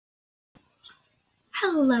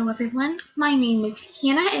Hello everyone, my name is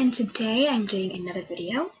Hannah and today I'm doing another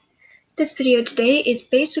video. This video today is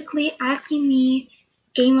basically asking me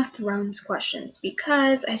Game of Thrones questions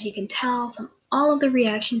because, as you can tell from all of the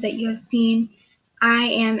reactions that you have seen, I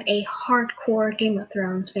am a hardcore Game of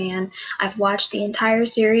Thrones fan. I've watched the entire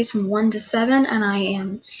series from 1 to 7 and I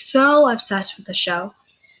am so obsessed with the show.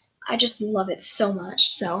 I just love it so much,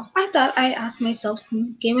 so I thought I'd ask myself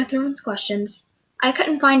some Game of Thrones questions. I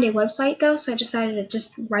couldn't find a website though, so I decided to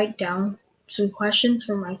just write down some questions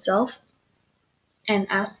for myself and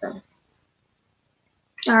ask them.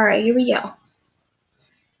 Alright, here we go.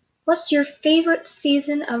 What's your favorite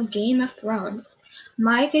season of Game of Thrones?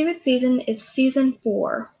 My favorite season is season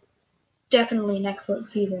 4. Definitely an excellent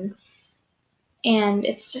season. And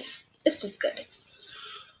it's just good.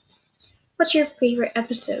 What's your favorite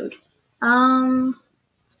episode?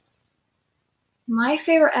 My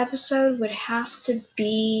favorite episode would have to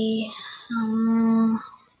be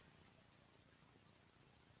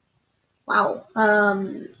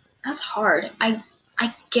that's hard. I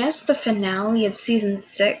guess the finale of season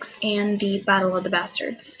 6 and the Battle of the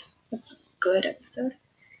Bastards. That's a good episode.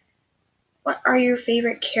 What are your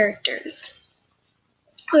favorite characters?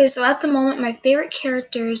 Okay, so at the moment my favorite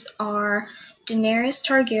characters are Daenerys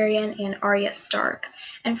Targaryen and Arya Stark.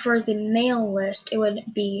 And for the male list, it would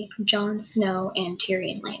be Jon Snow and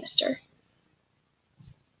Tyrion Lannister.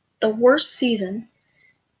 The worst season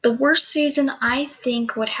I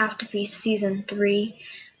think would have to be season 3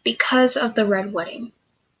 because of the Red Wedding,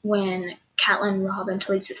 when Catelyn, Robb, and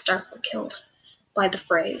Talisa Stark were killed by the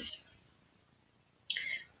Freys.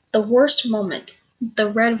 The worst moment,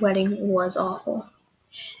 the Red Wedding, was awful.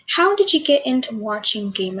 How did you get into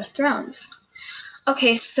watching Game of Thrones?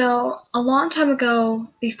 Okay, so a long time ago,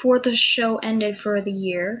 before the show ended for the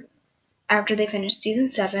year, after they finished season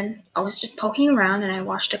 7, I was just poking around and I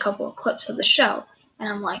watched a couple of clips of the show. And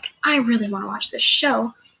I'm like, I really want to watch this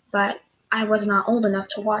show, but I was not old enough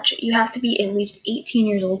to watch it. You have to be at least 18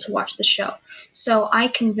 years old to watch the show. So I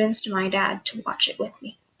convinced my dad to watch it with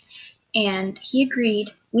me. And he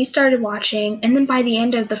agreed. We started watching, and then by the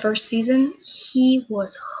end of the first season, he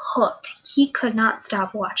was hooked. He could not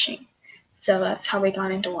stop watching. So that's how we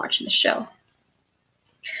got into watching the show.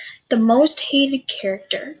 The most hated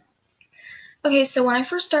character. Okay, so when I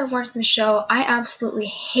first started watching the show, I absolutely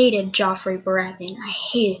hated Joffrey Baratheon. I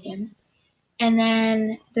hated him. And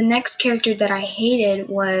then the next character that I hated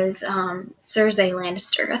was Cersei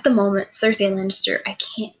Lannister. At the moment, Cersei Lannister, I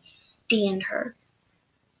can't stand her.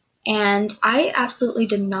 And I absolutely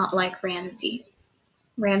did not like Ramsay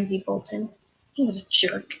Bolton. He was a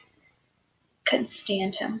jerk. Couldn't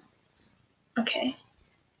stand him. Okay.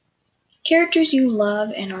 Characters you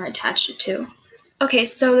love and are attached to. Okay,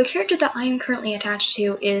 so the character that I am currently attached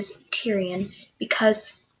to is Tyrion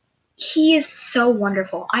because he is so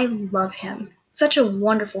wonderful. I love him. Such a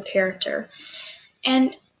wonderful character.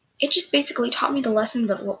 And it just basically taught me the lesson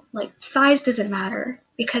that, like, size doesn't matter.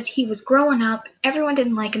 Because he was growing up, everyone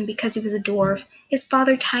didn't like him because he was a dwarf. His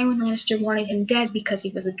father, Tywin Lannister, wanted him dead because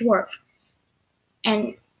he was a dwarf.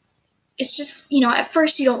 And it's just, at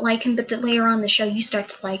first you don't like him, but then later on in the show you start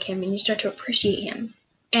to like him and you start to appreciate him.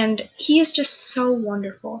 And he is just so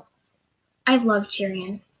wonderful. I love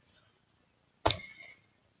Tyrion.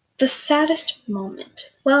 The saddest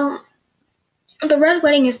moment. Well, the Red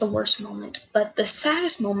Wedding is the worst moment, but the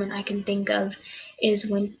saddest moment I can think of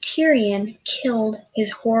is when Tyrion killed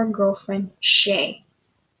his whore girlfriend, Shae.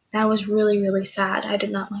 That was really, really sad. I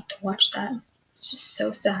did not like to watch that. It's just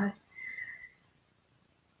so sad.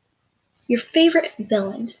 Your favorite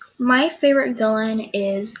villain. My favorite villain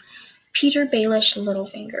is Peter Baelish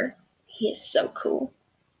Littlefinger. He is so cool.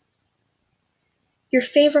 Your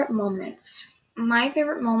favorite moments. My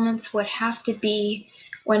favorite moments would have to be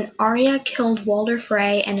when Arya killed Walder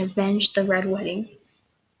Frey and avenged the Red Wedding.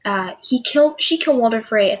 She killed Walder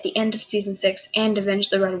Frey at the end of season 6 and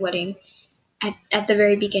avenged the Red Wedding at the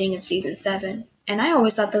very beginning of season 7. And I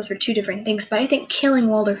always thought those were two different things, but I think killing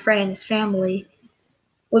Walder Frey and his family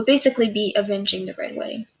would basically be avenging the Red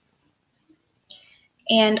Wedding.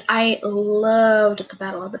 And I loved the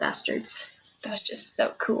Battle of the Bastards. That was just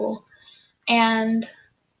so cool. And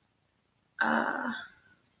I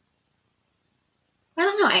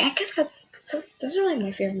don't know. I guess those are like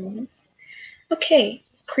my favorite moments. Okay,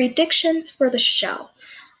 predictions for the show.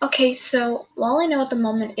 Okay, so all I know at the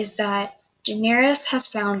moment is that Daenerys has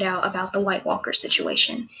found out about the White Walker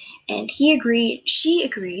situation, and she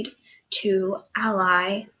agreed to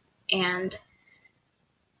ally and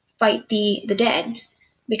fight the dead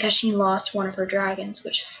because she lost one of her dragons,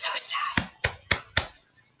 which is so sad.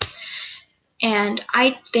 And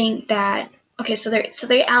I think that Okay, so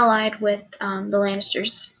they allied with the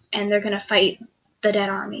Lannisters, and they're gonna fight the Dead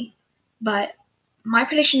Army. But my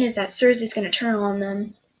prediction is that Cersei's gonna turn on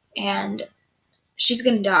them, and she's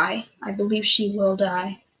gonna die. I believe she will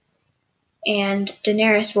die, and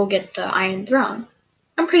Daenerys will get the Iron Throne.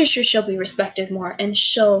 I'm pretty sure she'll be respected more, and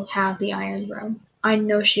she'll have the Iron Throne. I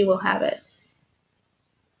know she will have it.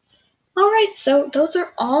 Alright, so those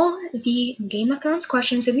are all the Game of Thrones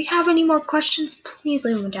questions. If you have any more questions, please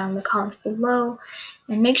leave them down in the comments below.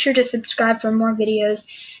 And make sure to subscribe for more videos.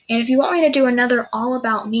 And if you want me to do another All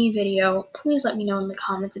About Me video, please let me know in the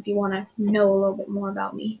comments if you want to know a little bit more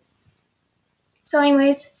about me. So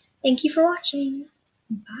anyways, thank you for watching.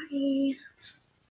 Bye.